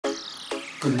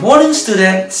Good morning,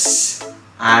 students.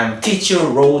 I'm teacher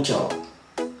Rogel.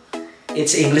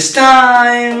 It's English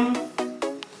time.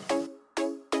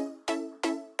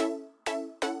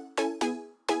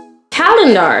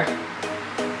 Calendar.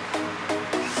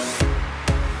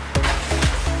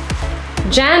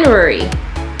 January,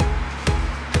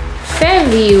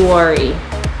 February,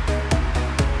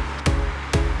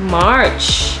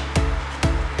 March,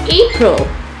 April,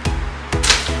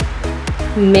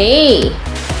 May,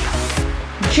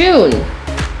 June,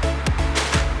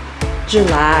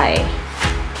 July,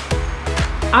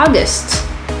 August,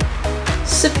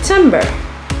 September,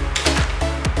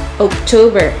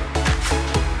 October,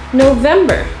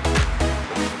 November,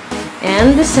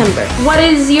 and December. What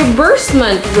is your birth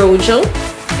month, Rogel?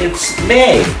 It's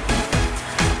May.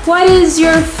 What is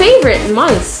your favorite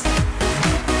month?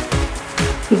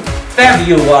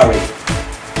 February.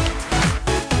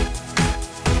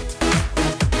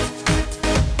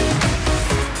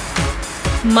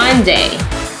 Monday,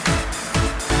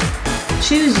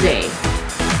 Tuesday,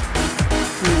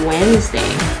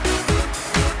 Wednesday,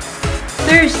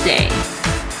 Thursday,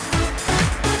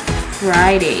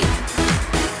 Friday,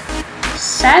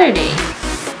 Saturday,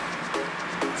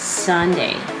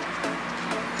 Sunday.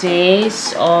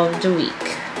 Days of the week.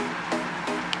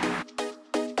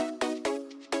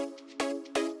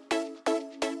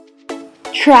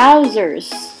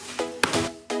 Trousers.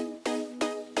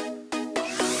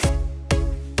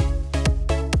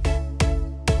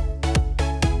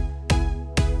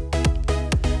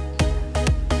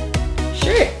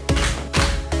 Shirt.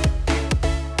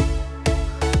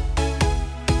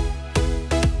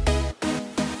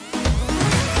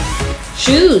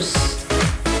 Shoes.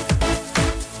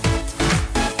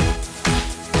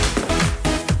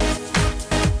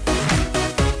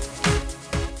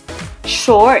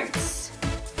 Shorts.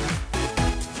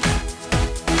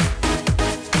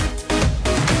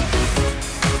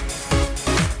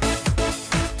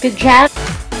 Pajama.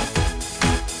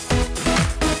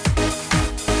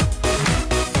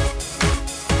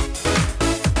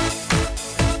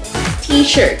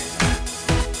 T-shirt.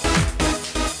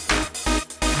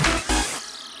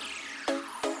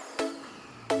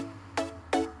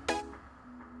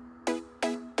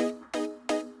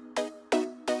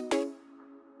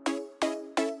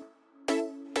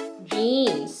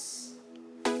 Jeans.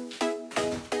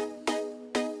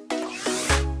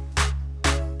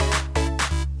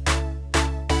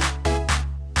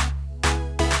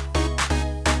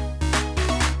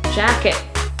 Jacket.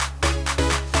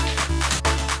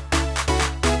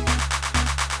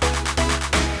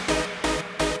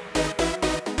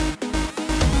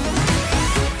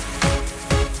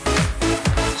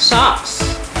 Socks.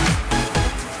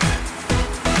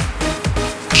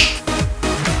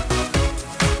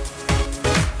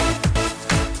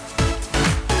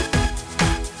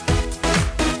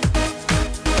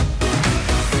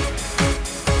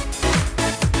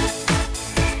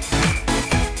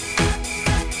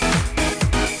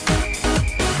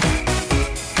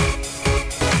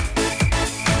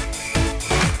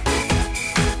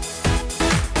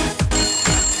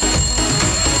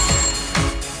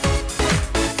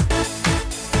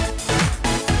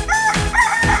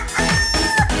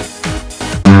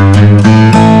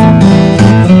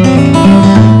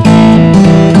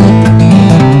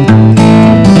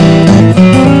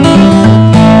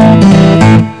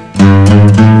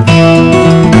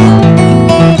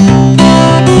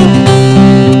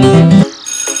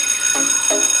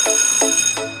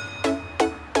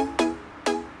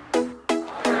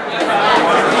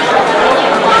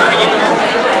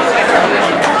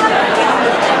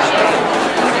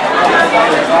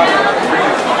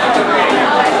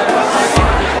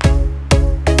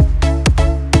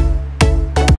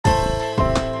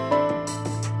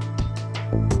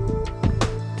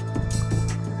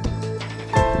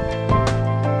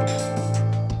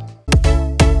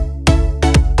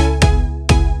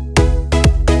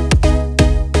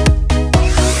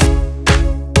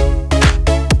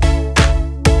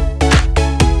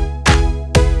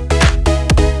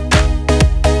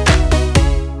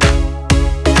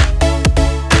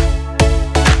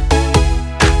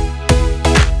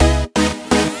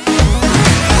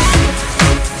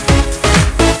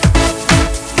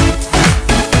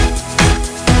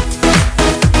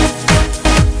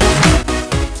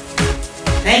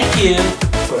 Thank you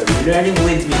for learning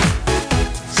with me.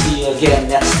 See you again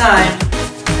next time.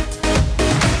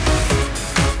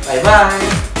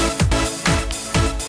 Bye-bye.